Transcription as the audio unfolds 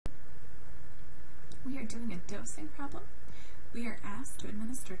We are doing a dosing problem. We are asked to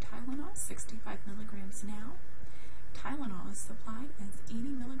administer Tylenol 65 milligrams now. Tylenol is supplied as 80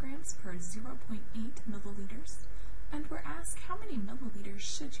 milligrams per 0.8 milliliters, and we're asked how many milliliters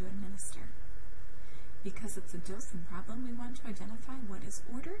should you administer. Because it's a dosing problem, we want to identify what is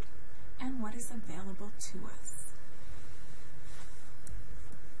ordered and what is available to us.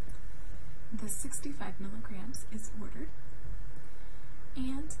 The 65 milligrams is ordered,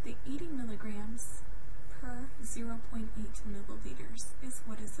 and the 80 milligrams per 0.8 milliliters is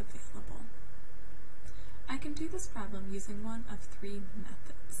what is available. I can do this problem using one of three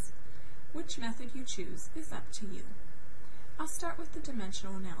methods. Which method you choose is up to you. I'll start with the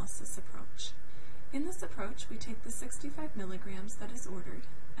dimensional analysis approach. In this approach, we take the 65 milligrams that is ordered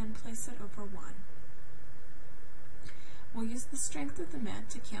and place it over 1. We'll use the strength of the med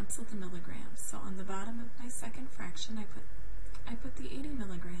to cancel the milligrams. So on the bottom of my second fraction, I put the 80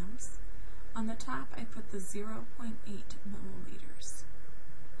 milligrams. On the top, I put the 0.8 milliliters.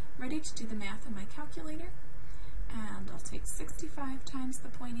 Ready to do the math in my calculator? And I'll take 65 times the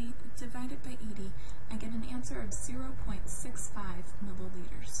 0.8 divided by 80. I get an answer of 0.65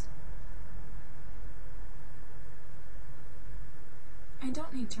 milliliters. I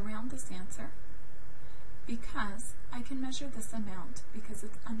don't need to round this answer because I can measure this amount because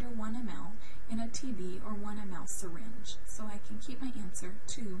it's under 1 ml in a TB or 1 ml syringe, so I can keep my answer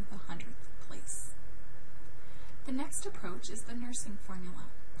to the 100th place. The next approach is the nursing formula.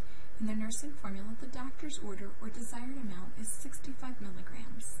 In the nursing formula, the doctor's order or desired amount is 65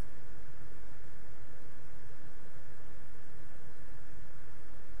 milligrams.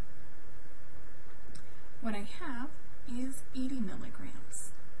 What I have is 80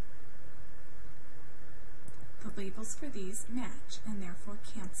 milligrams. The labels for these match and therefore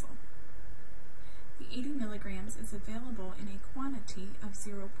cancel. The 80 milligrams is available in a quantity of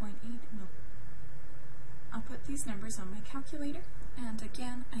 0.8 ml. I'll put these numbers on my calculator, and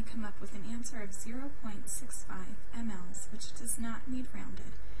again I come up with an answer of 0.65 mLs, which does not need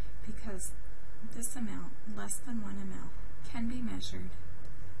rounded because this amount, less than 1 ml, can be measured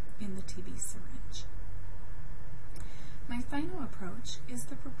in the TB syringe. My final approach is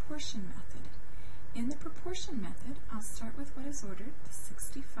the proportion method. In the proportion method, I'll start with what is ordered, the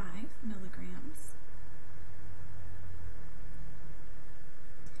 65 milligrams,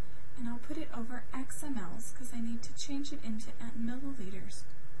 and I'll put it over X mLs because I need to change it into milliliters.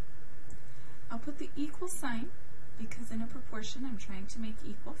 I'll put the equal sign because in a proportion I'm trying to make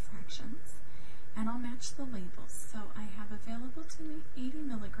equal fractions, and I'll match the labels. So I have available to me 80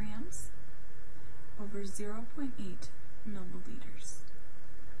 milligrams over 0.8 milliliters.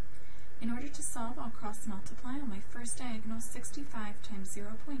 In order to solve, I'll cross multiply. On my first diagonal, 65 times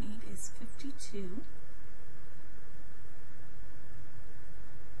 0.8 is 52.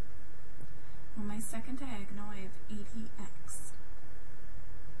 On my second diagonal, I have 80x.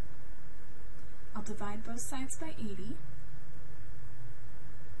 I'll divide both sides by 80.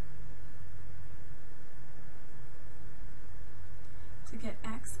 To get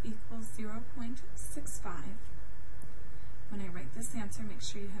x equals 0.65. When I write this answer, make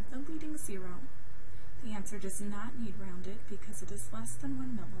sure you have the leading 0. The answer does not need rounded because it is less than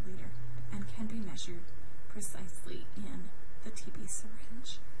 1 milliliter and can be measured precisely in the TB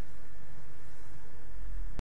syringe.